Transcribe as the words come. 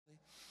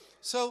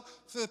So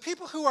for the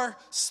people who are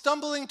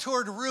stumbling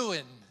toward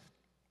ruin,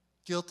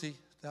 guilty,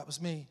 that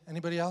was me.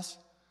 Anybody else?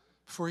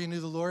 Before you knew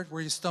the Lord,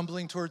 were you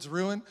stumbling towards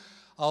ruin?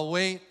 I'll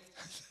wait.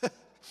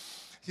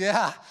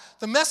 Yeah,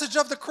 the message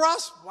of the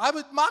cross, I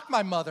would mock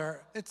my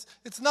mother.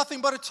 It's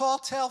nothing but a tall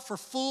tale for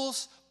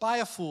fools by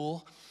a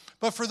fool.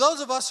 But for those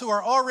of us who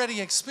are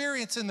already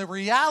experiencing the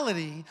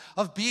reality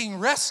of being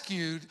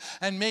rescued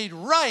and made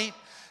right,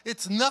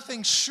 it's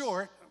nothing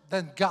short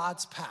than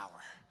God's power.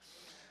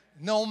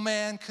 No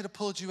man could have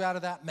pulled you out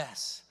of that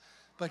mess.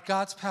 But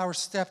God's power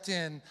stepped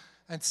in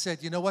and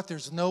said, you know what,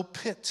 there's no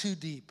pit too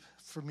deep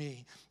for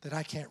me that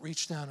I can't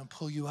reach down and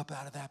pull you up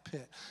out of that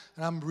pit.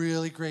 And I'm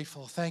really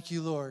grateful. Thank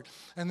you, Lord.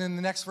 And then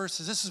the next verse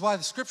is, this is why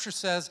the scripture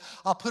says,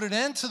 I'll put an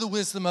end to the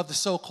wisdom of the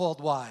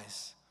so-called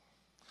wise.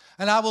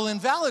 And I will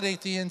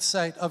invalidate the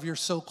insight of your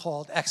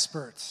so-called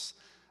experts.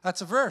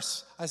 That's a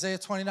verse, Isaiah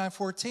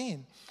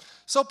 29:14.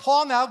 So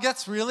Paul now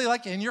gets really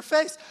like in your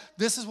face.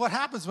 This is what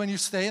happens when you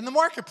stay in the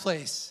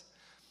marketplace.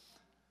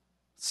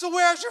 So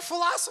where's your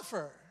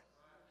philosopher?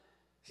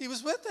 He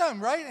was with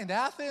them, right? In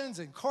Athens,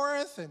 in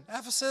Corinth, and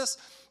Ephesus.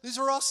 These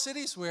were all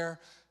cities where,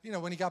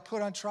 when he got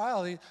put on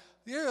trial,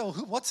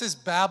 what's this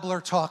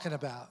babbler talking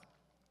about?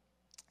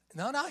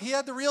 No, he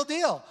had the real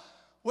deal.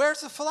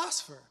 Where's the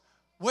philosopher?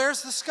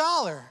 Where's the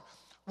scholar?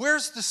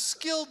 Where's the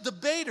skilled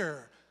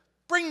debater?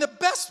 Bring the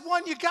best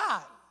one you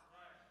got.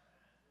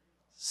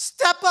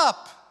 Step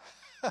up.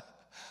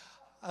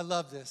 I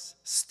love this.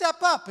 Step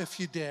up if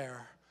you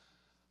dare.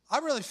 I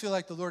really feel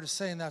like the Lord is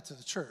saying that to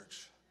the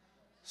church.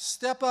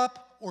 Step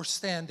up or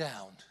stand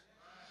down.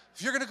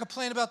 If you're going to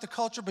complain about the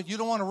culture, but you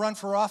don't want to run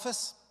for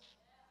office,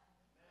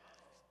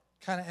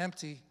 kind of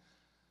empty.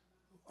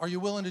 Are you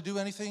willing to do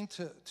anything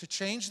to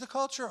change the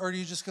culture, or are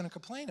you just going to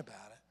complain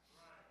about it?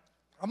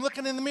 I'm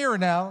looking in the mirror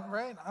now,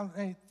 right?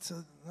 I'm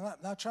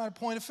not trying to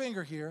point a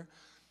finger here.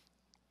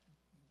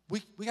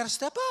 We got to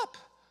step up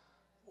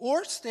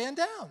or stand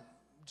down.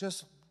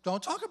 Just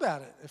don't talk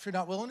about it if you're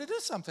not willing to do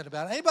something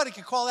about it. Anybody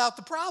can call out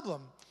the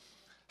problem.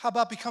 How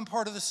about become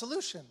part of the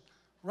solution?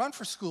 Run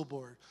for school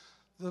board.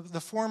 The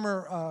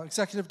former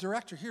executive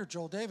director here,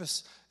 Joel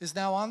Davis, is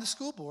now on the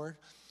school board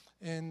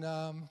in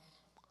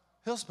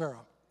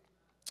Hillsborough.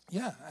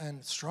 Yeah,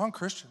 and strong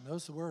Christian,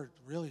 knows the word,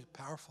 really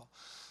powerful.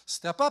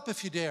 Step up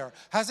if you dare.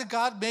 Hasn't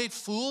God made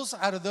fools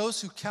out of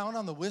those who count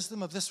on the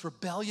wisdom of this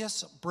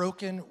rebellious,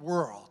 broken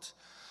world?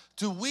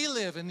 Do we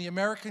live in the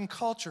American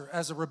culture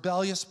as a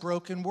rebellious,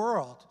 broken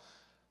world?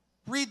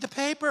 Read the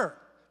paper.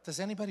 Does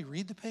anybody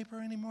read the paper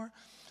anymore?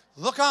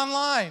 Look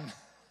online.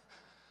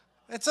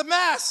 It's a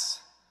mess.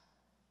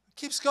 It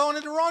keeps going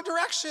in the wrong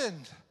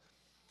direction.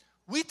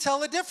 We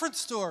tell a different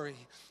story.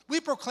 We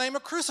proclaim a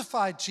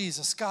crucified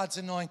Jesus, God's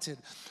anointed,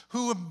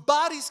 who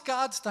embodies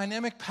God's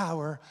dynamic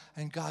power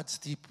and God's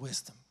deep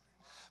wisdom.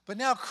 But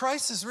now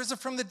Christ is risen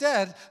from the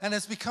dead and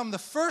has become the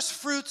first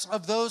fruits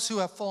of those who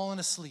have fallen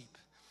asleep.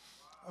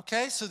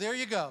 Okay, so there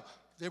you go.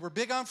 They were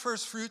big on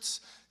first fruits.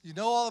 You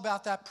know all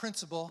about that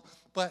principle.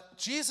 But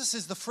Jesus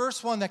is the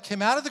first one that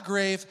came out of the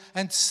grave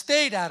and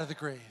stayed out of the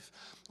grave.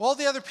 All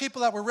the other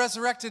people that were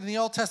resurrected in the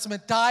Old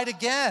Testament died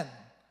again.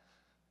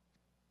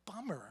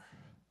 Bummer.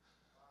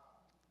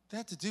 They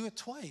had to do it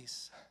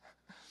twice.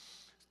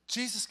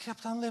 Jesus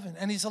kept on living,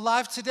 and he's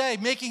alive today,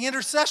 making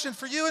intercession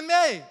for you and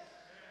me.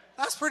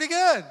 That's pretty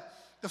good.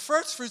 The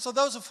first fruits of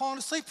those who have fallen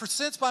asleep. For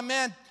since by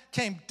man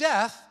came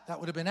death, that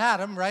would have been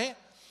Adam, right?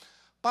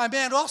 By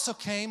man also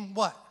came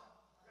what?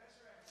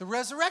 The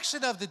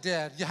resurrection of the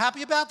dead. You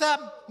happy about that,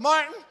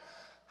 Martin?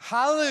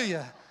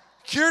 Hallelujah.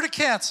 Cure to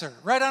cancer,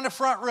 right on the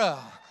front row.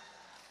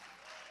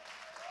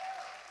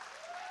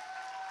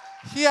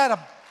 He had a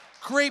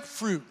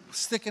grapefruit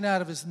sticking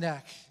out of his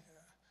neck.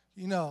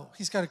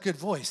 He's got a good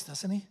voice,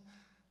 doesn't he?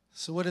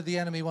 So what did the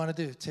enemy want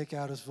to do? Take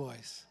out his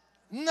voice.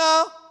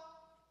 No,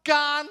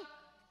 gone,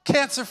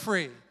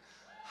 cancer-free.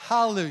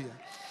 Hallelujah.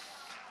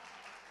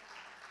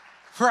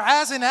 For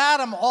as in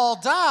Adam all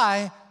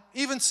die,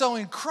 even so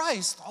in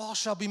Christ all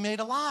shall be made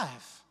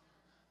alive.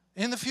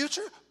 In the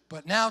future,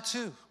 but now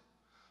too.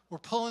 We're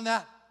pulling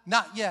that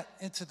not yet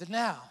into the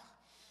now.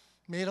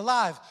 Made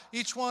alive.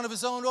 Each one of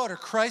his own order.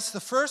 Christ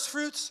the first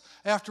fruits,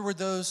 afterward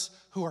those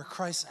who are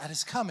Christ at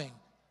his coming.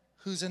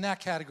 Who's in that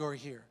category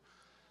here?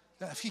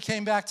 If he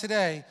came back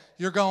today,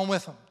 you're going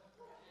with him.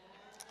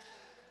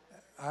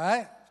 All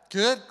right,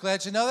 good.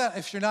 Glad you know that.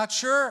 If you're not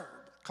sure,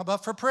 come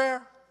up for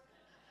prayer.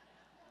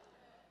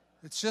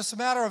 It's just a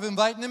matter of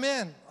inviting him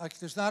in. Like,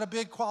 there's not a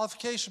big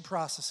qualification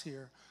process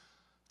here.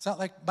 It's not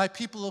like my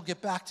people will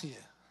get back to you.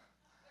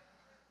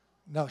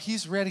 No,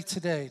 he's ready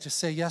today to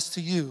say yes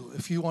to you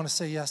if you want to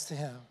say yes to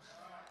him.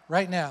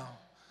 Right now.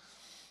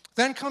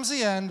 Then comes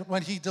the end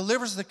when he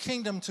delivers the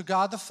kingdom to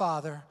God the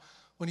Father,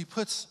 when he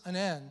puts an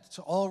end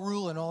to all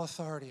rule and all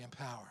authority and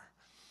power.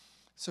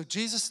 So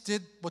Jesus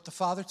did what the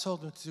Father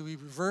told him to do. He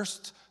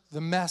reversed the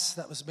mess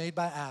that was made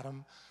by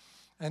Adam.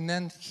 And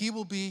then he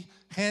will be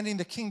handing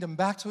the kingdom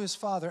back to his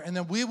Father. And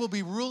then we will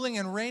be ruling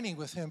and reigning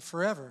with him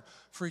forever,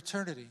 for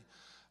eternity.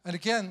 And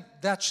again,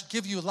 that should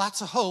give you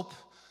lots of hope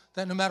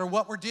that no matter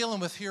what we're dealing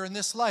with here in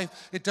this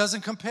life, it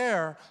doesn't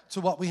compare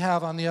to what we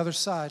have on the other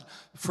side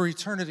for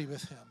eternity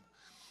with him.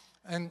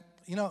 And,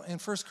 in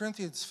 1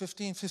 Corinthians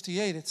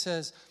 15:58, it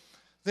says,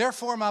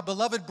 therefore, my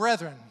beloved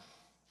brethren,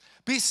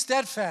 be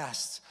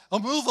steadfast,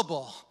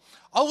 immovable,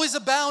 always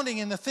abounding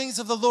in the things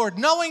of the Lord,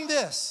 knowing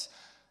this,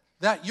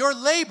 that your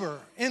labor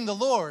in the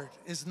Lord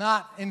is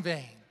not in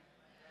vain.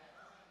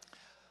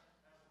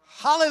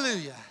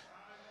 Hallelujah.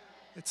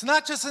 It's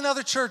not just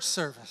another church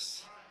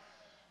service.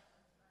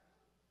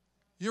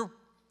 You're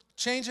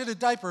changing a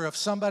diaper of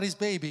somebody's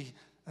baby,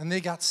 and they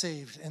got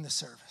saved in the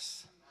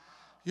service.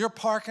 You're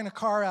parking a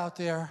car out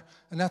there,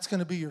 and that's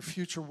going to be your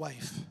future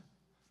wife,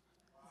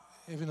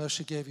 even though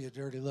she gave you a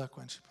dirty look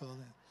when she pulled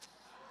in.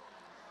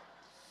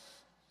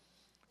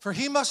 For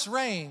he must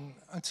reign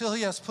until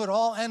he has put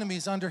all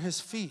enemies under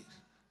his feet.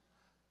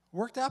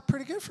 Worked out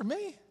pretty good for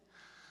me.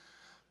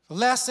 The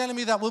last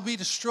enemy that will be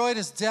destroyed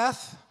is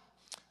death.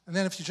 And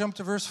then if you jump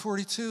to verse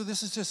 42,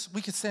 this is just,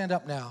 we could stand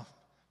up now,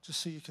 just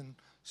so you can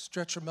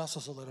stretch your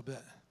muscles a little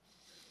bit.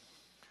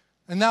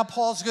 And now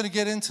Paul's going to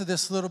get into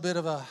this little bit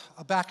of a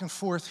back and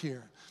forth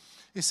here.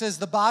 He says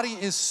the body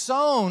is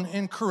sown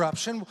in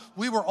corruption.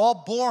 We were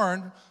all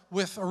born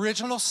with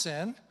original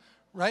sin,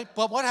 right?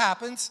 But what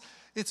happens?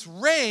 It's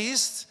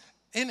raised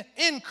in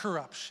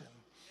incorruption.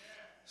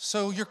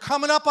 So you're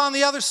coming up on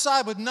the other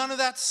side with none of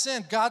that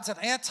sin. God's an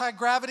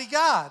anti-gravity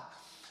God.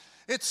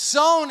 It's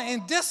sown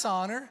in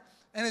dishonor,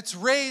 and it's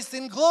raised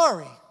in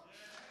glory.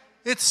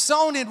 It's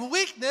sown in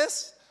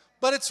weakness,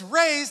 but it's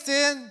raised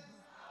in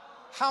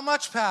how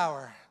much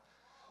power?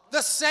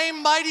 The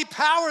same mighty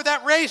power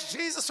that raised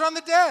Jesus from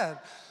the dead.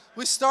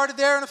 We started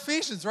there in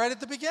Ephesians right at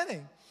the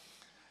beginning.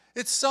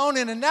 It's sown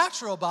in a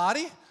natural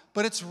body,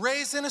 but it's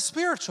raised in a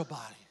spiritual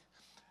body.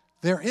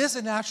 There is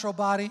a natural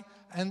body,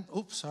 and,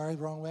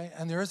 wrong way.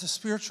 And there is a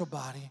spiritual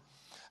body.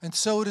 And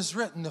so it is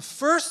written, the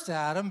first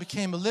Adam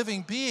became a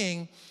living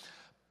being,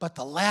 but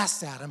the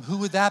last Adam, who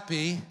would that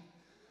be?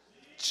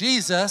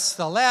 Jesus,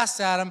 the last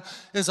Adam,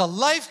 is a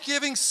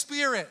life-giving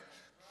spirit.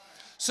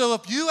 So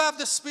if you have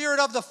the Spirit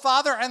of the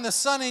Father and the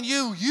Son in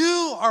you,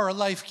 you are a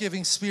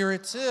life-giving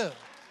spirit too.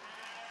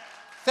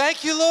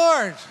 Thank you,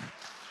 Lord.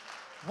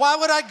 Why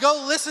would I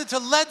go listen to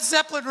Led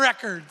Zeppelin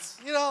records?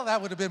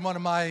 That would have been one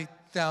of my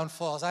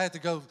downfalls. I had to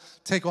go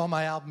take all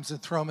my albums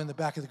and throw them in the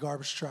back of the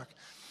garbage truck.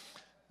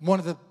 One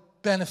of the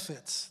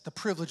benefits, the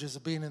privileges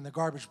of being in the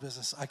garbage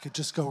business, I could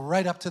just go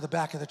right up to the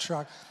back of the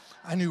truck.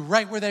 I knew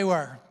right where they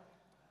were.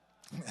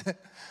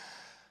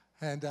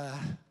 And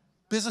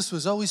business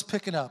was always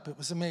picking up. It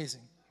was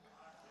amazing.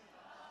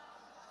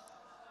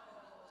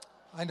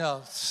 I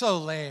know, so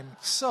lame,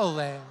 so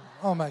lame.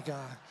 Oh my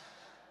God.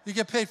 You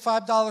get paid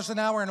 $5 an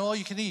hour and all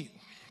you can eat.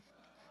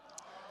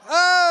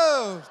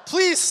 Oh,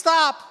 please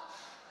stop.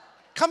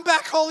 Come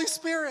back, Holy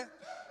Spirit.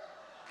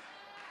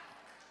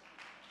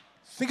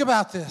 Think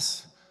about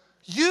this.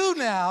 You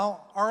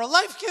now are a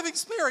life-giving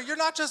spirit. You're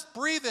not just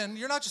breathing.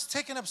 You're not just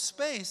taking up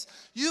space.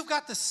 You've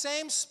got the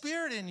same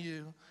spirit in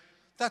you.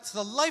 That's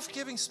the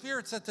life-giving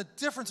spirit. That's the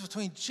difference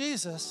between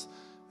Jesus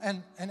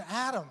and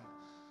Adam.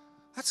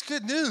 That's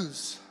good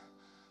news.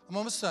 I'm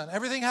almost done.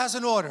 Everything has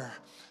an order.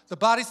 The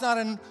body's not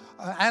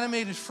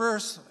animated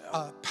first,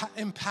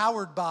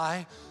 empowered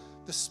by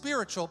the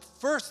spiritual.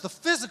 First, the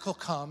physical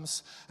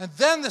comes, and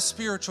then the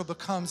spiritual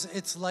becomes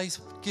its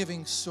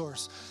life-giving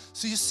source.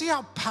 So you see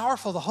how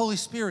powerful the Holy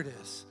Spirit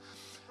is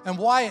and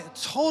why it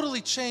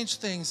totally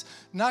changed things,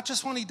 not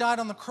just when he died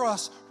on the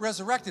cross,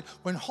 resurrected.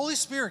 When Holy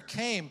Spirit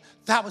came,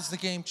 that was the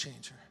game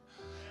changer.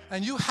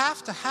 And you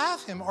have to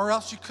have him, or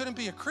else you couldn't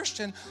be a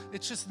Christian.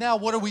 It's just now,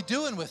 what are we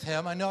doing with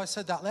him? I know I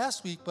said that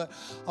last week, but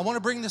I want to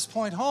bring this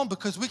point home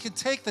because we can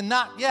take the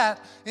not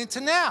yet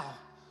into now,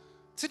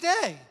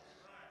 today.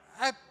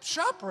 At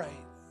ShopRite,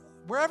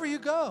 wherever you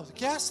go, the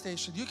gas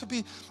station, you could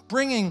be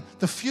bringing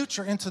the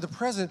future into the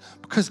present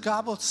because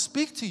God will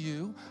speak to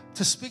you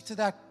to speak to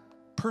that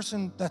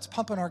person that's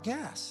pumping our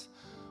gas,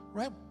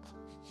 right?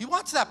 He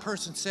wants that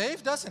person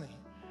saved, doesn't he?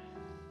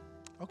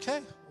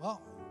 Okay,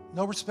 well,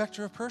 no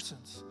respecter of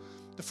persons.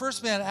 The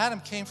first man, Adam,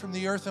 came from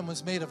the earth and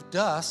was made of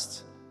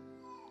dust.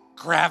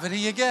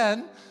 Gravity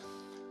again.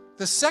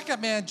 The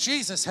second man,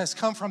 Jesus, has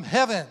come from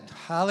heaven.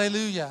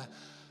 Hallelujah.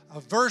 A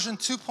version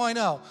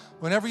 2.0.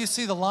 Whenever you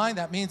see the line,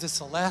 that means it's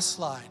the last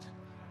slide.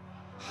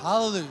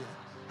 Hallelujah.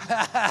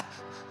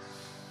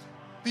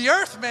 The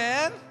earth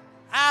man,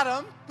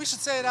 Adam, we should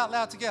say it out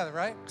loud together,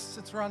 right?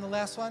 Since we're on the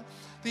last one.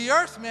 The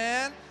earth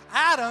man,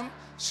 Adam,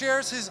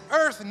 shares his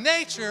earth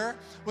nature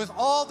with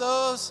all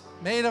those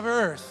made of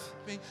earth.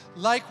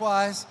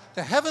 Likewise,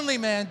 the heavenly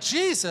man,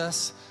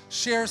 Jesus,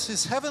 shares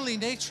his heavenly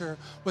nature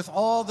with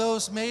all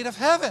those made of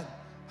heaven.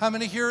 How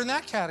many here in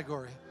that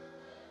category?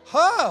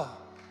 Oh!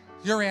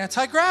 You're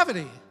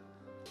anti-gravity.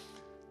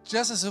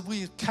 Just as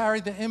we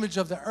carry the image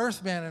of the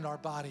earth man in our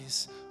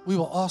bodies, we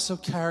will also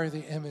carry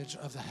the image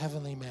of the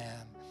heavenly man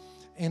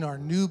in our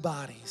new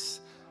bodies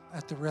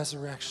at the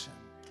resurrection.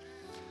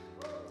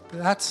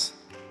 That's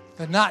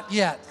the not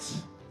yet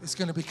is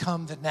going to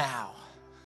become the now.